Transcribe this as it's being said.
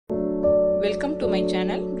Welcome to my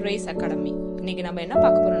channel Race Academy. இன்னைக்கு நம்ம என்ன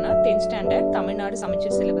பார்க்க போறோம்னா 10th standard தமிழ்நாடு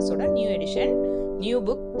சமச்சீர் சிலபஸோட new edition new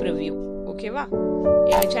book preview. ஓகேவா?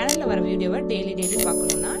 எங்க சேனல்ல வர வீடியோவை டெய்லி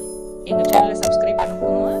பார்க்கணும்னா எங்க சேனலை சப்ஸ்கிரைப்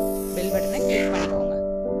பண்ணிக்கோங்க, பெல் பட்டனை கிளிக் பண்ணிக்கோங்க.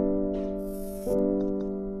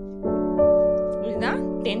 இதுதான்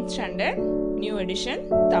 10th standard new edition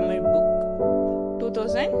Tamil book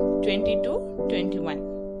 2022-21.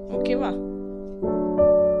 ஓகேவா?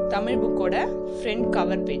 தமிழ் புக்கோட ஃப்ரண்ட்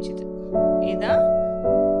கவர் பேஜ் இது. இதுதான்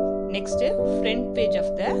next front page of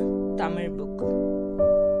the Tamil book.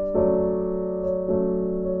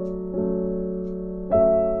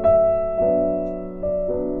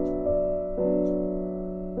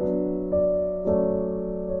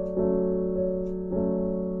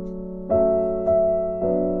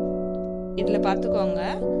 இதுல பார்த்துக்கோங்க,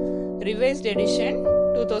 ரிவைஸ்ட் எடிஷன்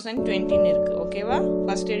 2020 இருக்கு. ஓகேவா?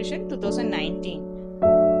 ஃபர்ஸ்ட் எடிஷன் 2019,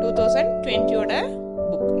 2020 ஓட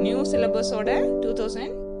புக், நியூ சிலபஸோட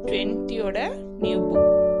 2020 ஓட நியூ புக்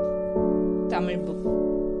தமிழ் புக்.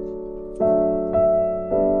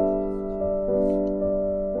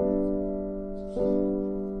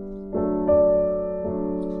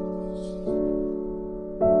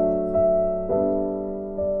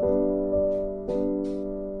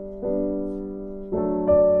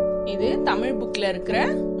 இது தமிழ் புக்ல இருக்கிற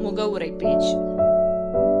முகவுரை பேஜ்.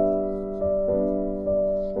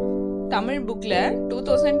 தமிழ் புக்ல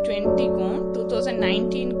 2020க்கும்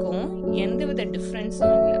 2019க்கும் எந்தவித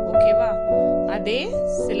டிஃபரன்ஸும் இல்லை. ஓகேவா? அதே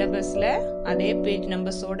சிலபஸ்ல அதே பேஜ்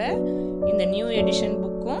நம்பர்ஸோட இந்த நியூ எடிஷன்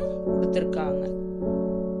புக்கும் கொடுத்துருக்காங்க.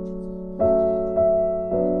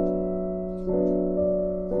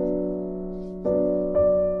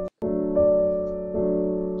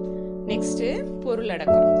 Next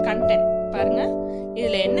பொருளடக்கம், content. பாருங்க,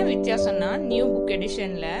 இதுல என்ன வித்தியாசம்னா நியூ புக்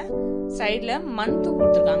எடிஷன்ல சைட்ல மந்த்தும்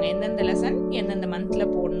கொடுத்துருக்காங்க, எந்தெந்த லெசன் எந்தெந்த மந்த்ல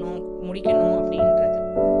போடணும் முடிக்கணும் அப்படின்றது.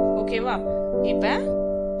 ஓகேவா? இப்ப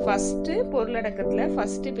ஃபர்ஸ்ட் பொருளடக்கத்துல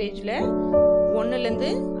ஃபர்ஸ்ட் பேஜ்ல 1ல இருந்து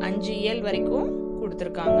 5 இயல் வரைக்கும்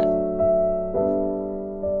கொடுத்துருக்காங்க.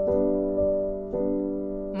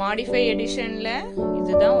 மாடிஃபை எடிஷன்ல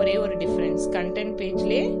இதுதான் ஒரே ஒரு டிஃபரன்ஸ், கண்டென்ட்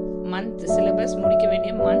பேஜ்லயே மந்த் சிலபஸ் முடிக்க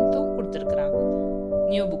வேண்டிய மந்த்தும் கொடுத்துருக்காங்க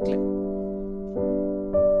நியூ புக்ல.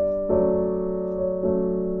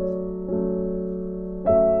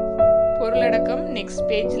 பொருளடக்கம் நெக்ஸ்ட்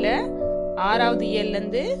பேஜ்ல 6வது இயல்ல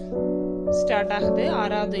இருந்து ஸ்டார்ட் ஆகுது,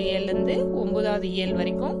 6வது இயல்ல இருந்து 9வது இயல்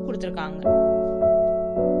வரைக்கும் கொடுத்திருக்காங்க.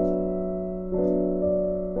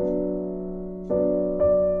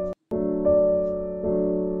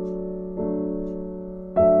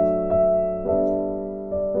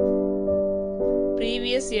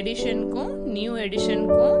 ப்ரீவியஸ் எடிஷனுக்கும் நியூ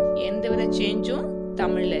எடிஷனுக்கும் எந்தவித சேஞ்சும்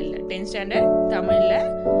தமிழ்ல இல்ல, 10th ஸ்டாண்டர்ட் தமிழ்ல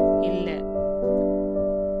இல்ல.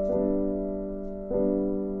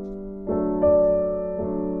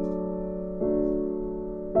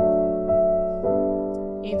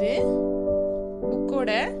 இது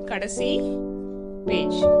புக்கோட கடைசி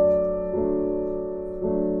பேஜ்.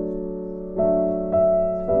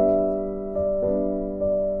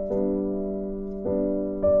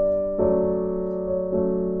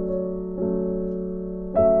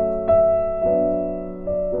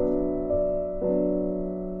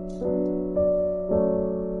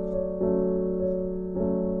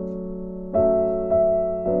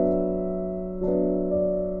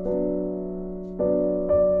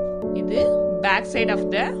 இது back side of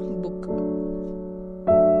the book.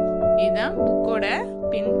 இதுதான் புக்கோட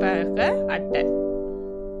பின்பக்க அட்டை.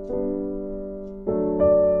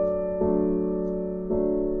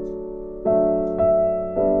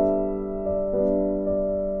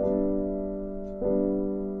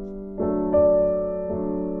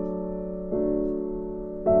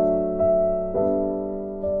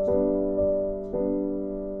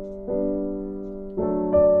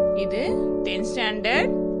 இது 10th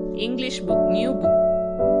standard English book new book.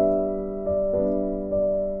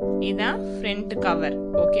 இதுதான் ஃப்ரண்ட் கவர்.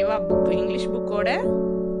 ஓகேவா? புக் இங்கிலீஷ் புக்கோட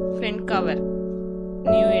ஃப்ரண்ட் கவர்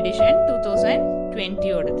நியூ எடிஷன்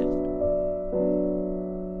 2020 ஓடது.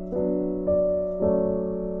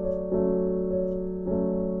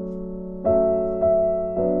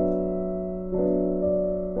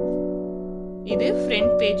 இது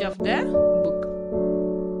front page of the book.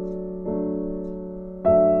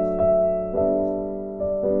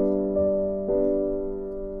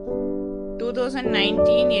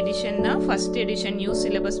 Edition தான் first edition new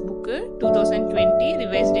syllabus book. 2020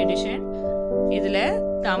 revised edition. இதுல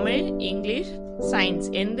தமிழ், இங்கிலீஷ், சயின்ஸ்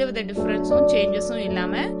எந்தவித டிஃபரன்ஸும் சேஞ்சஸும்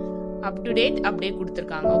இல்லாம அப் டு டேட் அப்படியே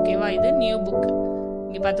கொடுத்துருக்காங்க. ஓகேவா? இது நியூ புக்.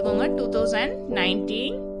 இங்க பாத்துக்கோங்க, 2019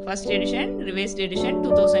 first edition, revised edition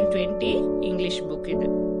 2020 English book இது.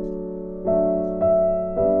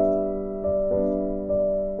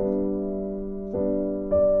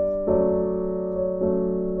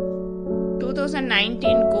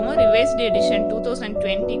 2019க்கும் ரிவைஸ்டு எடிஷன்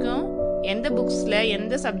 2020க்கும் எந்த புக்ஸில்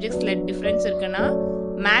எந்த சப்ஜெக்ட்ஸில் டிஃப்ரென்ஸ் இருக்குன்னா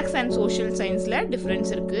மேக்ஸ் அண்ட் சோஷியல் சயின்ஸில்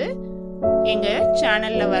டிஃப்ரென்ஸ் இருக்குது. எங்கள்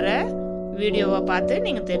சேனலில் வர வீடியோவை பார்த்து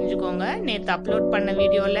நீங்கள் தெரிஞ்சுக்கோங்க. நேற்று அப்லோட் பண்ண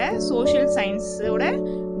வீடியோவில் சோஷியல் சயின்ஸோட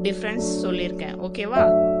டிஃப்ரென்ஸ் சொல்லியிருக்கேன். ஓகேவா?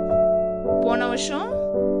 போன வருஷம்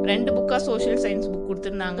 2 புக்காக சோஷியல் சயின்ஸ் புக்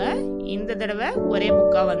கொடுத்துருந்தாங்க. இந்த தடவை ஒரே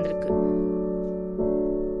புக்காக வந்திருக்கு.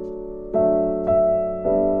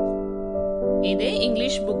 இது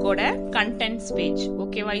இங்கிலீஷ் புக்கோட கண்டென்ட்ஸ் பேஜ்.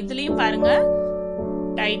 ஓகேவா? இதுலயும் பாருங்க,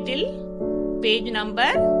 title, page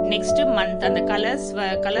number, next month, அந்த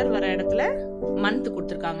கலர் வர இடத்துல மந்த்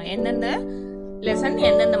கொடுத்துருக்காங்க, எந்தெந்த லெசன்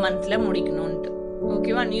எந்தெந்த மந்த்ல முடிக்கணும்ட்டு.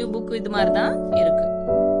 ஓகேவா? நியூ புக் இது மாதிரி தான் இருக்கு.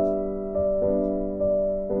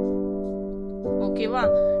 ஓகேவா?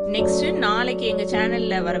 நெக்ஸ்ட் நாளைக்கு எங்க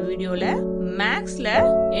சேனல்ல வர வீடியோல மேக்ஸ்ல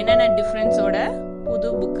என்னென்ன டிஃபரன்ஸோட புது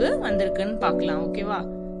புக்கு வந்திருக்குன்னு பார்க்கலாம். ஓகேவா?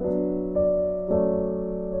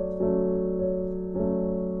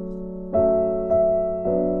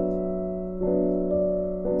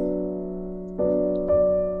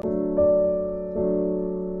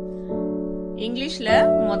 இங்கிலீஷ்ல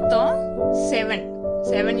மொத்தம்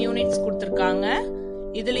 7 யூனிட்ஸ் கொடுத்துருக்காங்க.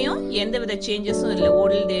 இதுலயும் எந்த வித சேஞ்சஸும் இல்லை.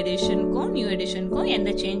 ஓல்டு எடிஷனுக்கும் நியூ எடிஷனுக்கும்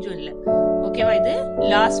எந்த சேஞ்சும் இல்லை. ஓகேவா? இது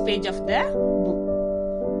last page of the book.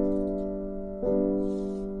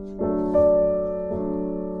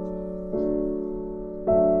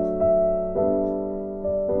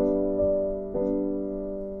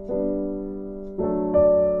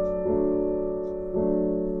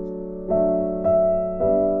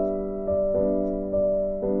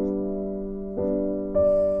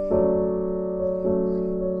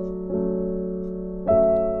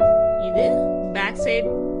 இது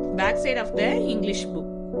back side of the English book.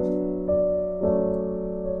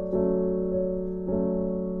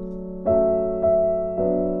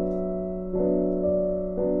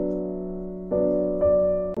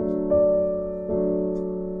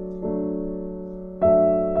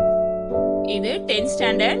 இது 10th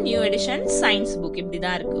standard new edition science book.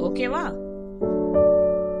 இப்படிதான் இருக்கு. ஓகேவா?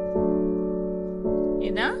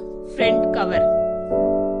 இதான் front cover,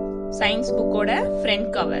 சயின்ஸ் புக்கோட front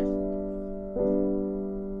cover.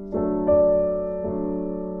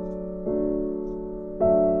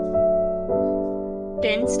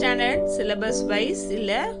 10th standard syllabus wise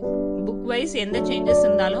இல்ல book wise எந்த சேஞ்சஸ்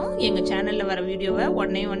இருந்தாலும் எங்க சேனல்ல வர வீடியோவை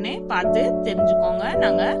ஒண்ணே பார்த்து தெரிஞ்சுக்கோங்க.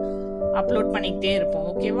 நாங்க அப்லோட் பண்ணிக்கிட்டே இருப்போம்.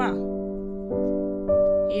 ஓகேவா?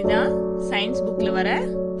 இதுதான் சயின்ஸ் புக்ல வர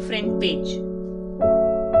ஃப்ரண்ட் பேஜ்.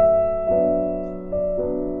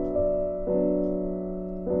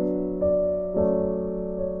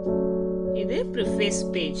 இது ப்ரிஃபேஸ்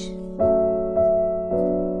பேஜ்.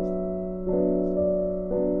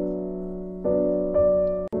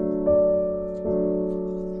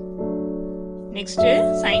 நெக்ஸ்ட்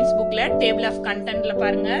சயின்ஸ் புக்ல டேபிள் ஆஃப் கண்டென்ட்ல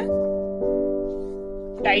பாருங்க,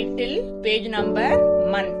 டைட்டில், பேஜ் நம்பர்,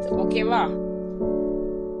 மந்த். ஓகேவா?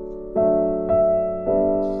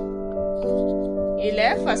 இதுல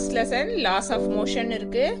first lesson loss of motion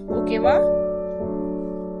இருக்கு. ஓகேவா?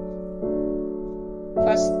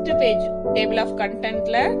 First page table of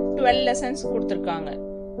கண்டென்ட்ல 12 lessons கொடுத்திருக்காங்க.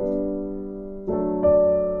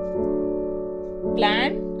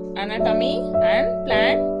 Plan, anatomy and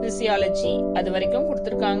plant physiology அது வரைக்கும்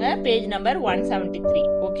கொடுத்திருக்காங்க. Page number 173.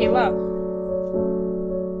 ஓகேவா?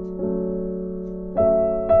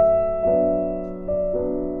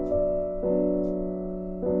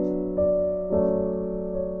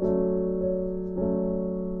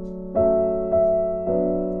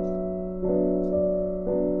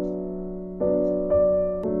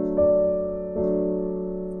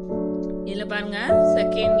 இதுல பாருங்க,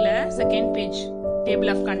 செகண்ட் பேஜ் டேபிள்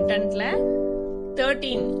ஆஃப் கண்டென்ட்ல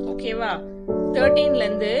 13. ஓகேவா? 13ல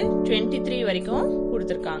இருந்து 23 வரைக்கும்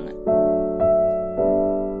கொடுத்திருக்காங்க.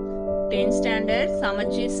 10th standard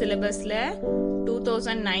சமச்சீர் சிலபஸ்ல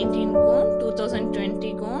 2019க்கும்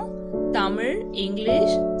 2020க்கும் தமிழ்,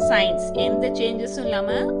 இங்கிலீஷ், சயின்ஸ் எந்த சேஞ்சஸும்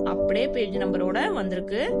இல்லாம அப்படியே பேஜ் நம்பரோட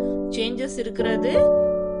வந்திருக்கு. சேஞ்சஸ் இருக்கிறது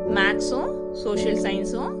மேக்ஸும் சோஷியல்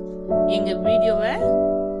சயின்ஸும். எங்க வீடியோவை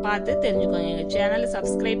பார்த்து தெரிஞ்சுக்கோங்க. எங்க சேனலை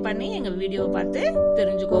சப்ஸ்கிரைப் பண்ணி எங்க வீடியோவை பார்த்து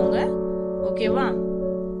தெரிஞ்சுக்கோங்க. ஓகேவா?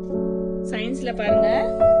 சயின்ஸ்ல பாருங்க,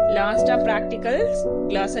 லாஸ்டா பிராக்டிக்கல்,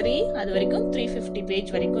 கிளாசரி அது வரைக்கும் 350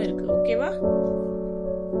 பேஜ் வரைக்கும் இருக்கு. ஓகேவா?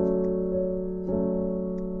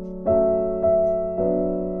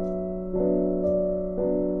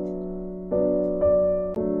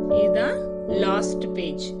 இதுதான் last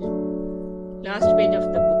page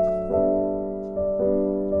of the book.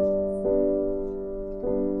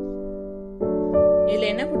 இதுல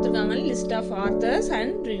என்ன கொடுத்திருக்காங்க? List of authors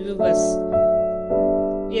and reviewers.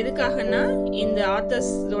 எதுக்காகனா இந்த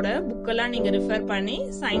ஆத்தர்ஸோட புக்கெல்லாம் நீங்கள் ரெஃபர் பண்ணி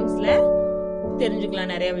சயின்ஸில்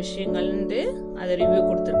தெரிஞ்சுக்கலாம் நிறைய விஷயங்கள்னு அதை ரிவ்யூ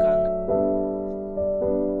கொடுத்துருக்காங்க.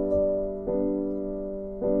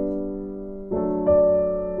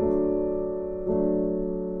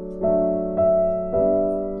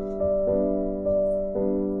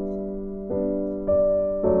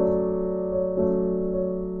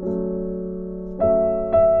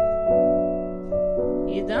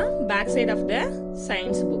 இதுதான் back side of the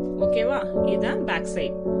science book. ஓகேவா? இதுதான் பேக்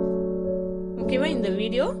சைட். ஓகேவா? இந்த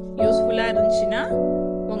வீடியோ யூஸ்ஃபுல்லா இருந்துச்சுன்னா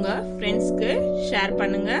உங்க ஃப்ரெண்ட்ஸ்க்கு ஷேர்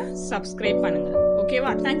பண்ணுங்க, சப்ஸ்கிரைப் பண்ணுங்க.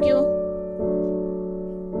 ஓகேவா? தேங்க்யூ.